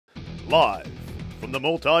Live from the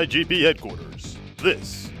MultiGP headquarters,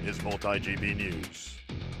 this is MultiGP News.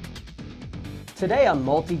 Today on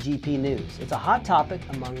MultiGP News, it's a hot topic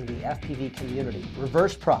among the FPV community,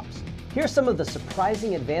 reverse props. Here's some of the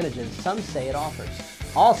surprising advantages some say it offers.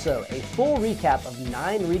 Also, a full recap of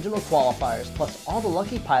 9 regional qualifiers, plus all the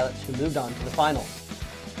lucky pilots who moved on to the finals.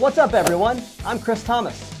 What's up, everyone? I'm Chris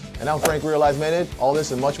Thomas. And I'm Frank Realize Minute. All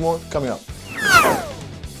this and much more coming up.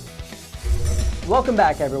 Welcome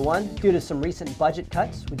back, everyone. Due to some recent budget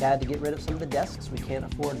cuts, we've had to get rid of some of the desks. We can't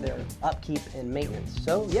afford their upkeep and maintenance.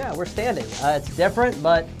 So yeah, we're standing. It's different,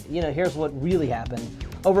 but here's what really happened.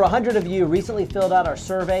 Over 100 of you recently filled out our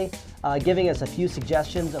survey, giving us a few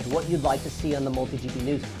suggestions of what you'd like to see on the MultiGP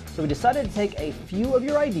News. So we decided to take a few of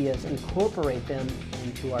your ideas and incorporate them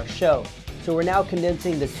into our show. So we're now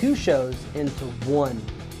condensing the 2 shows into 1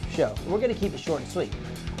 show. We're going to keep it short and sweet.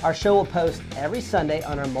 Our show will post every Sunday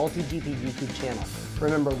on our MultiGP YouTube channel.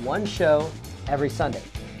 Remember, 1 show every Sunday.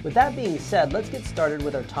 With that being said, let's get started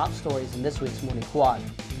with our top stories in this week's Morning Quad.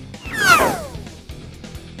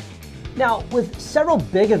 Now, with several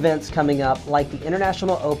big events coming up, like the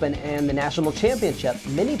International Open and the National Championship,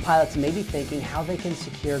 many pilots may be thinking how they can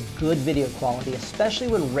secure good video quality, especially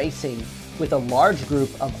when racing with a large group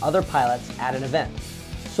of other pilots at an event.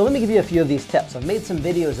 So let me give you a few of these tips. I've made some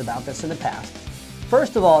videos about this in the past.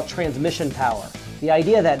 First of all, transmission power. The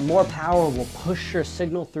idea that more power will push your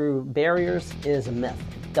signal through barriers is a myth.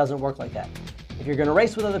 It doesn't work like that. If you're going to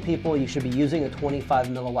race with other people, you should be using a 25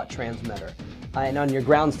 milliwatt transmitter. And on your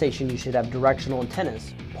ground station, you should have directional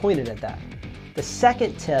antennas pointed at that. The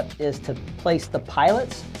second tip is to place the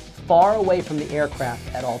pilots far away from the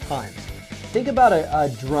aircraft at all times. Think about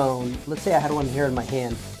a drone. Let's say I had one here in my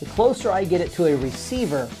hand. The closer I get it to a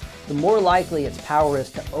receiver, the more likely its power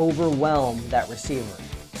is to overwhelm that receiver.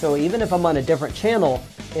 So even if I'm on a different channel,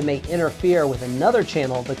 it may interfere with another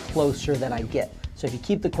channel the closer that I get. So if you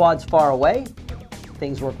keep the quads far away,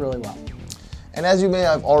 things work really well. And as you may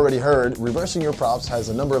have already heard, reversing your props has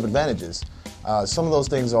a number of advantages. Some of those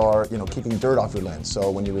things are, keeping dirt off your lens. So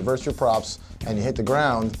when you reverse your props and you hit the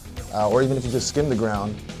ground, or even if you just skim the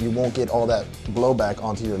ground, you won't get all that blowback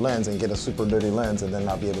onto your lens and get a super dirty lens and then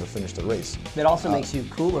not be able to finish the race. It also makes you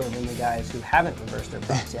cooler than the guys who haven't reversed their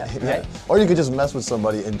props yet, right? Yeah. Or you could just mess with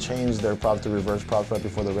somebody and change their props to reverse props right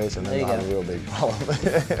before the race and then not have a real big problem.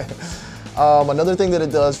 Another thing that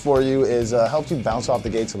it does for you is helps you bounce off the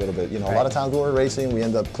gates a little bit. A lot of times when we're racing, we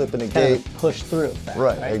end up clipping the gate. Push through effect,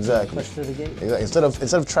 right? Exactly. Push through the gate. Exactly.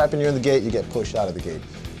 Instead of trapping you in the gate, you get pushed out of the gate.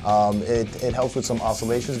 It helps with some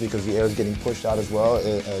oscillations because the air is getting pushed out as well,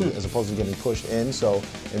 as opposed to getting pushed in. So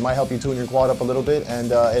it might help you tune your quad up a little bit,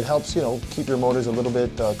 and it helps keep your motors a little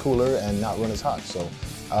bit cooler and not run as hot. So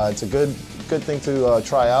it's a good thing to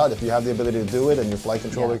try out. If you have the ability to do it and your flight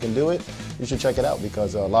controller can do it, you should check it out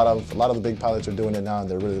because a lot of the big pilots are doing it now and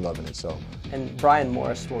they're really loving it. So. And Brian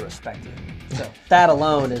Morris will respect you. So that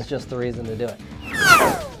alone is just the reason to do it.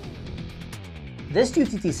 This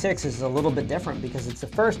UTT6 is a little bit different because it's the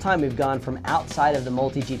first time we've gone from outside of the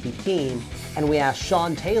MultiGP team and we asked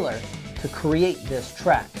Sean Taylor to create this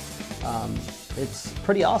track. It's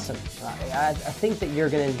pretty awesome. I think that you're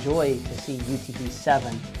going to enjoy to see UTT7,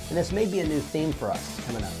 and this may be a new theme for us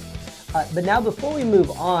coming up. But now before we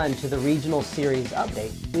move on to the regional series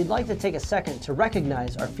update, we'd like to take a second to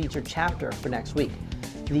recognize our featured chapter for next week.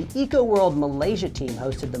 The Eco World Malaysia team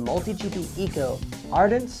hosted the MultiGP Eco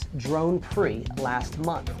Ardence Drone Prix last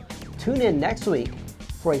month. Tune in next week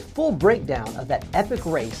for a full breakdown of that epic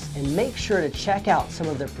race and make sure to check out some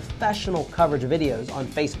of their professional coverage videos on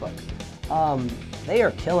Facebook. They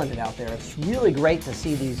are killing it out there. It's really great to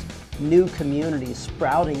see these new communities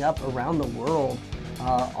sprouting up around the world,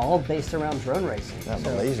 all based around drone racing. Yeah,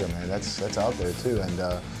 Malaysia, man, that's out there too.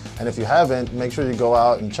 And if you haven't, make sure you go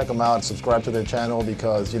out and check them out and subscribe to their channel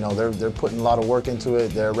because they're putting a lot of work into it.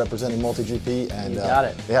 They're representing MultiGP and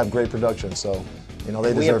they have great production. So they deserve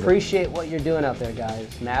it. We appreciate what you're doing out there, guys.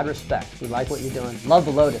 Mad respect. We like what you're doing. Love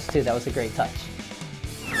the Lotus too. That was a great touch.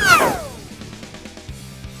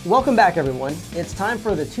 Welcome back, everyone. It's time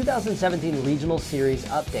for the 2017 Regional Series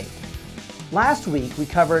update. Last week, we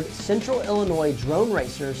covered Central Illinois Drone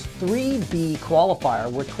Racers 3B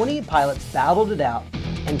qualifier, where 28 pilots battled it out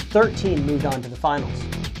and 13 moved on to the finals.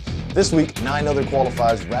 This week, 9 other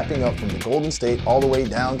qualifiers wrapping up from the Golden State all the way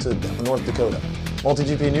down to North Dakota.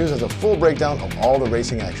 MultiGP News has a full breakdown of all the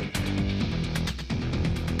racing action.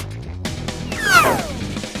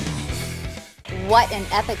 What an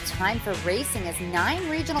epic time for racing as 9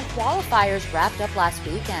 regional qualifiers wrapped up last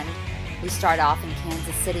weekend. We start off in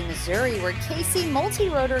Kansas City, Missouri, where KC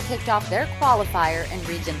Multirotor kicked off their qualifier in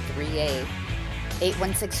Region 3A.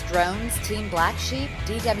 816 Drones, Team Black Sheep,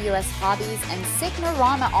 DWS Hobbies, and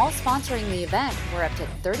Sigmarama all sponsoring the event, where up to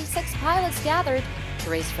 36 pilots gathered to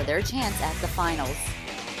race for their chance at the finals.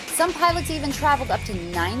 Some pilots even traveled up to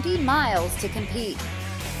 90 miles to compete.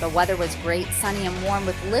 The weather was great, sunny and warm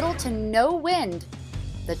with little to no wind.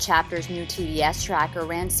 The chapter's new TDS tracker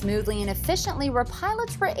ran smoothly and efficiently, where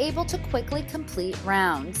pilots were able to quickly complete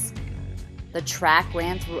rounds. The track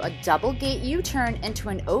ran through a double gate U-turn into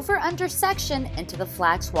an over-under section into the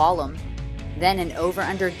flag slalom, then an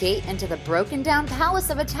over-under gate into the broken down palace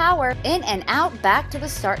of a tower, in and out back to the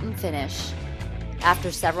start and finish.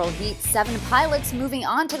 After several heats, 7 pilots moving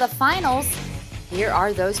on to the finals. Here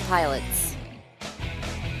are those pilots.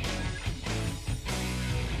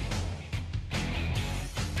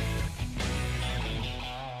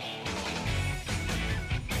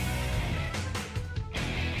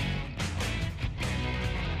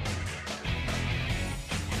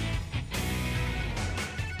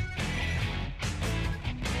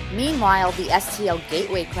 Meanwhile, the STL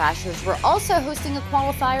Gateway Crashers were also hosting a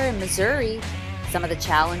qualifier in Missouri. Some of the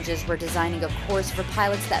challenges were designing a course for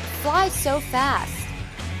pilots that fly so fast.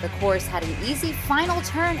 The course had an easy final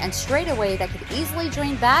turn and straightaway that could easily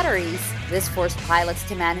drain batteries. This forced pilots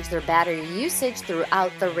to manage their battery usage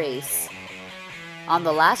throughout the race. On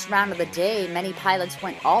the last round of the day, many pilots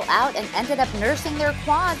went all out and ended up nursing their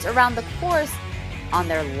quads around the course on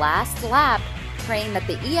their last lap, praying that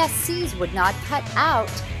the ESCs would not cut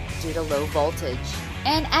out due to low voltage.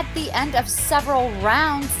 And at the end of several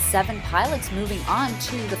rounds, 7 pilots moving on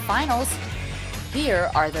to the finals.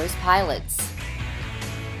 Here are those pilots.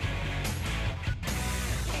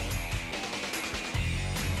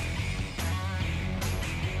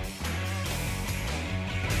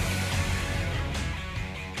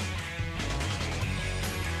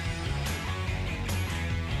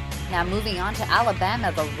 Now moving on to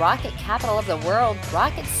Alabama, the rocket capital of the world,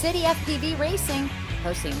 Rocket City FPV Racing,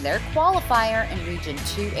 hosting their qualifier in Region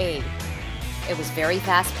 2A. It was very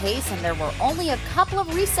fast-paced and there were only a couple of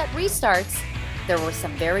restarts. There was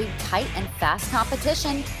some very tight and fast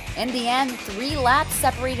competition. In the end, 3 laps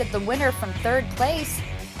separated the winner from 3rd place.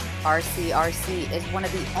 RCRC is one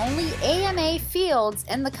of the only AMA fields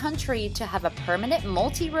in the country to have a permanent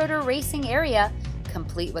multi-rotor racing area,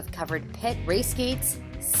 complete with covered pit, race gates,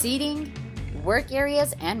 seating, work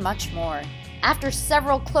areas, and much more. After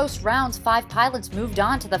several close rounds, 5 pilots moved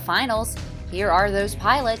on to the finals. Here are those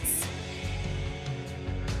pilots.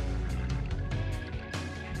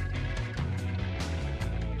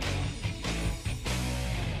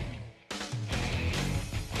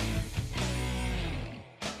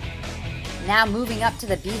 Now moving up to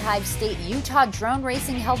the Beehive State, Utah Drone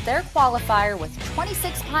Racing held their qualifier with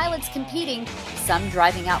 26 pilots competing, some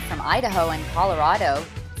driving out from Idaho and Colorado.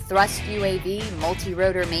 Thrust UAV,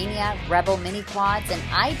 Multi-Rotor Mania, Rebel Mini Quads, and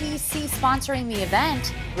IDC sponsoring the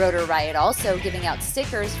event. Rotor Riot also giving out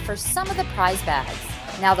stickers for some of the prize bags.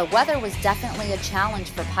 Now the weather was definitely a challenge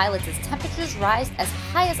for pilots as temperatures rise as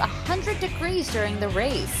high as 100 degrees during the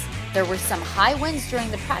race. There were some high winds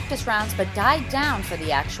during the practice rounds but died down for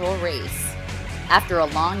the actual race. After a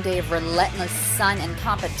long day of relentless sun and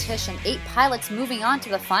competition, 8 pilots moving on to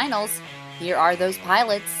the finals. Here are those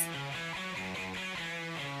pilots.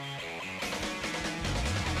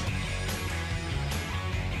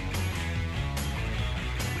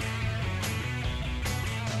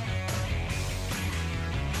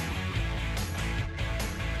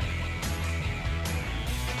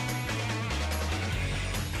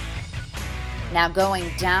 Now going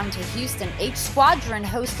down to Houston, H Squadron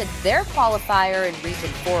hosted their qualifier in Region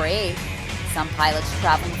 4A. Some pilots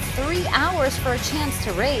traveling 3 hours for a chance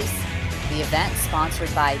to race. The event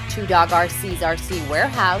sponsored by Two Dog RC's RC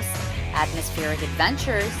Warehouse, Atmospheric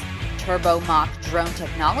Adventures, Turbo Mach Drone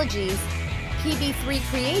Technologies, PB3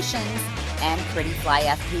 Creations, and Pretty Fly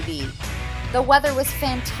FPV. The weather was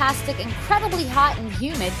fantastic, incredibly hot and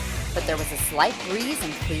humid, but there was a slight breeze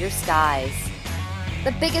and clear skies.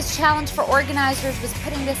 The biggest challenge for organizers was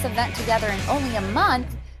putting this event together in only a month,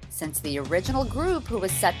 since the original group who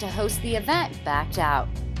was set to host the event backed out.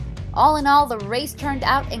 All in all, the race turned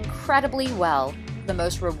out incredibly well. The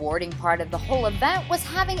most rewarding part of the whole event was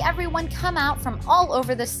having everyone come out from all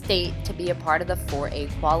over the state to be a part of the 4A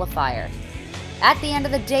qualifier. At the end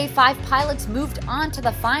of the day, 5 pilots moved on to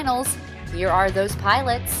the finals. Here are those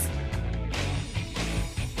pilots.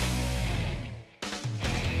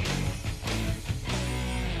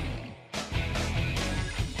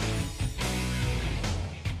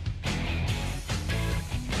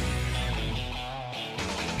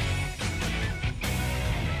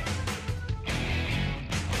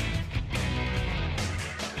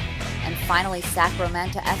 finally,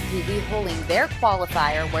 Sacramento FPV holding their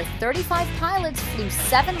qualifier where 35 pilots flew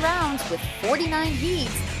 7 rounds with 49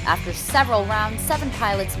 heats. After several rounds, 7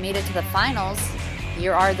 pilots made it to the finals.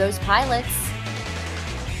 Here are those pilots.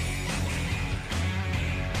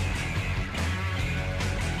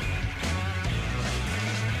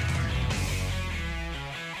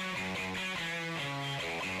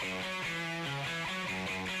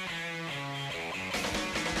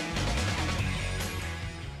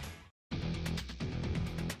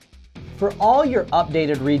 For all your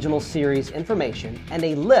updated regional series information and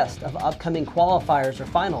a list of upcoming qualifiers or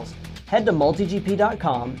finals, head to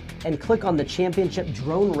multigp.com and click on the Championship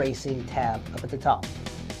Drone Racing tab up at the top.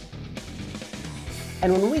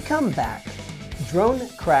 And when we come back, drone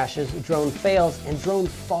crashes, drone fails, and drone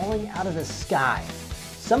falling out of the sky.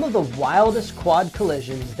 Some of the wildest quad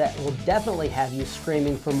collisions that will definitely have you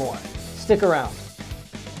screaming for more. Stick around.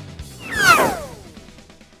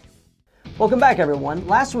 Welcome back, everyone.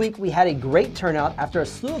 Last week we had a great turnout after a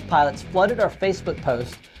slew of pilots flooded our Facebook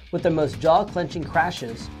post with the most jaw-clenching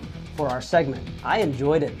crashes for our segment. I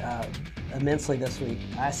enjoyed it immensely this week.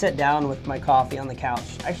 I sat down with my coffee on the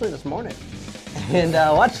couch, actually this morning, and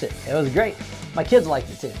watched it. It was great. My kids liked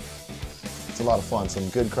it too. It's a lot of fun, some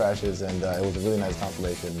good crashes, and it was a really nice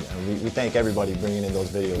compilation. And we thank everybody bringing in those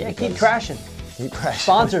videos. Yeah, keep crashing. Keep crashing.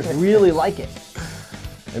 Sponsors really like it.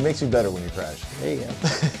 It makes you better when you crash. There you go.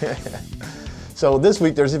 So this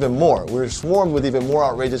week there's even more. We're swarmed with even more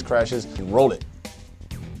outrageous crashes. Roll it.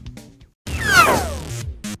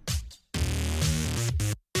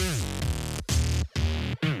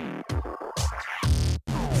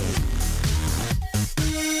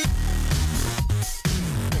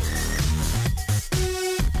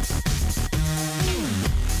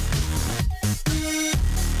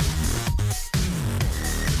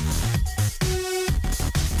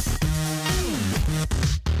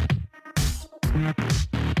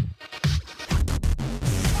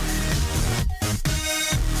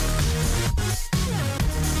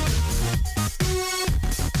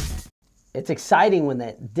 It's exciting when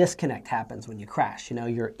that disconnect happens when you crash. You know,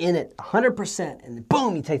 you're in it 100% and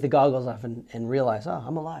boom, you take the goggles off and realize, oh,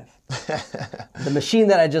 I'm alive. The machine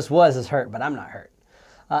that I just was is hurt, but I'm not hurt.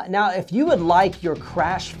 Now, if you would like your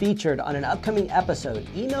crash featured on an upcoming episode,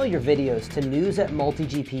 email your videos to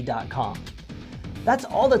news@multigp.com. That's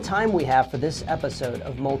all the time we have for this episode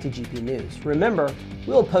of MultiGP News. Remember,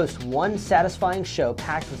 we will post one satisfying show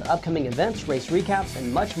packed with upcoming events, race recaps,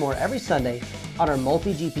 and much more every Sunday on our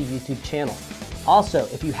MultiGP YouTube channel. Also,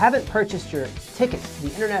 if you haven't purchased your tickets to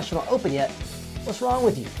the International Open yet, what's wrong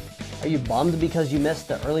with you? Are you bummed because you missed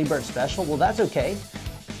the early bird special? Well, that's okay.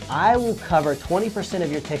 I will cover 20%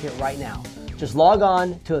 of your ticket right now. Just log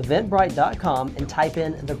on to eventbrite.com and type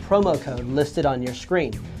in the promo code listed on your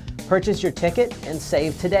screen. Purchase your ticket and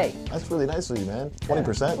save today. That's really nice of you, man.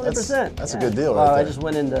 20%? Yeah, 20%. That's a good deal right there. I just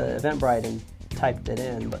went into Eventbrite and typed it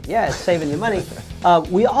in, but yeah, it's saving you money.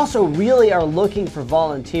 We also really are looking for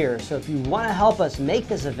volunteers, so if you want to help us make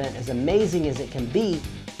this event as amazing as it can be,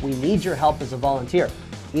 we need your help as a volunteer.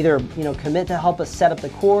 Either commit to help us set up the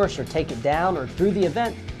course or take it down, or through the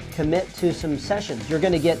event, commit to some sessions. You're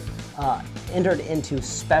going to get entered into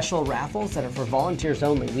special raffles that are for volunteers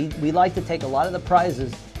only. We like to take a lot of the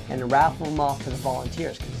prizes and raffle them off to the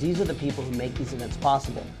volunteers, because these are the people who make these events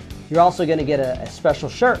possible. You're also going to get a special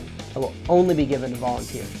shirt that will only be given to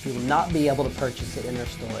volunteers. You will not be able to purchase it in their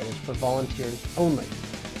store. It is for volunteers only.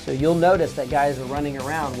 So you'll notice that guys are running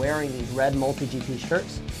around wearing these red MultiGP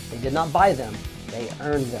shirts. They did not buy them, they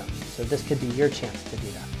earned them. So this could be your chance to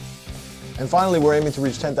do that. And finally, we're aiming to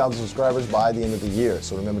reach 10,000 subscribers by the end of the year.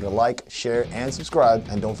 So remember to like, share, and subscribe.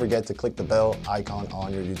 And don't forget to click the bell icon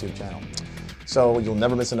on your YouTube channel, so you'll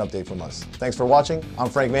never miss an update from us. Thanks for watching. I'm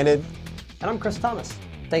Frank Maynard. And I'm Chris Thomas.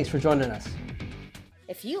 Thanks for joining us.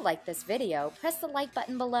 If you like this video, press the like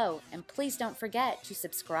button below, and please don't forget to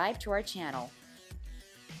subscribe to our channel.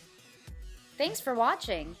 Thanks for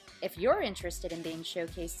watching. If you're interested in being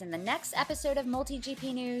showcased in the next episode of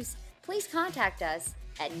MultiGP News, please contact us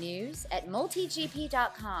at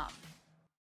news@multigp.com.